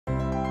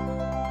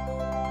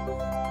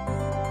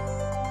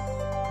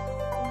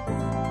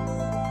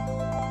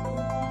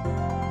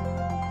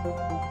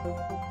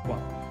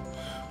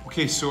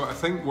Okay, so I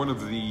think one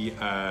of the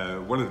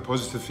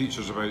positive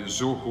features about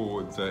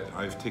Zoho that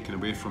I've taken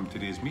away from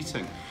today's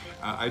meeting,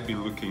 I've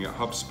been looking at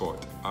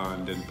HubSpot,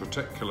 and in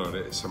particular,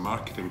 it's a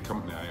marketing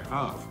company I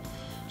have.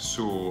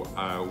 So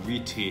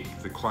we take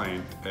the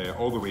client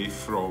all the way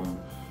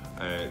from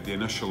the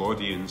initial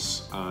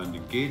audience and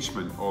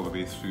engagement all the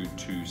way through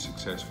to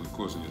successfully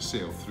closing a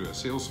sale through a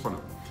sales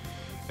funnel.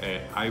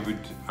 I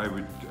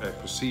would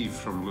perceive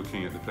from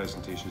looking at the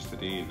presentations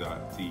today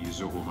that the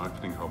Zoho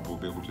MarketingHub will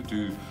be able to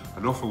do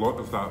an awful lot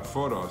of that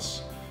for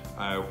us,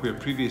 where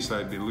previously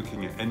I'd been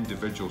looking at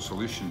individual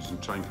solutions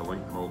and trying to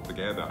link them all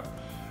together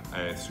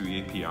through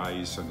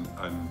APIs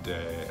and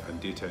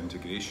data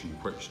integration,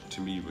 which to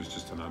me was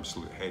just an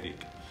absolute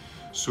headache.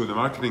 So the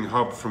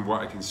MarketingHub, from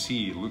what I can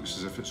see, looks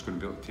as if it's going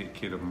to be able to take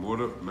care of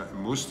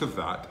most of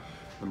that.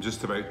 I'm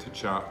just about to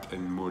chat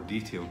in more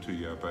detail to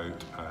you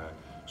about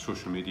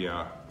social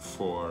media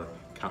for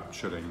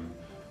capturing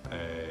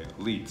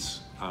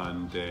leads,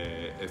 and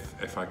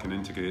if I can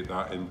integrate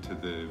that into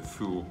the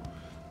full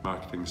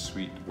marketing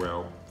suite,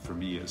 well, for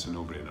me it's a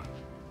no-brainer.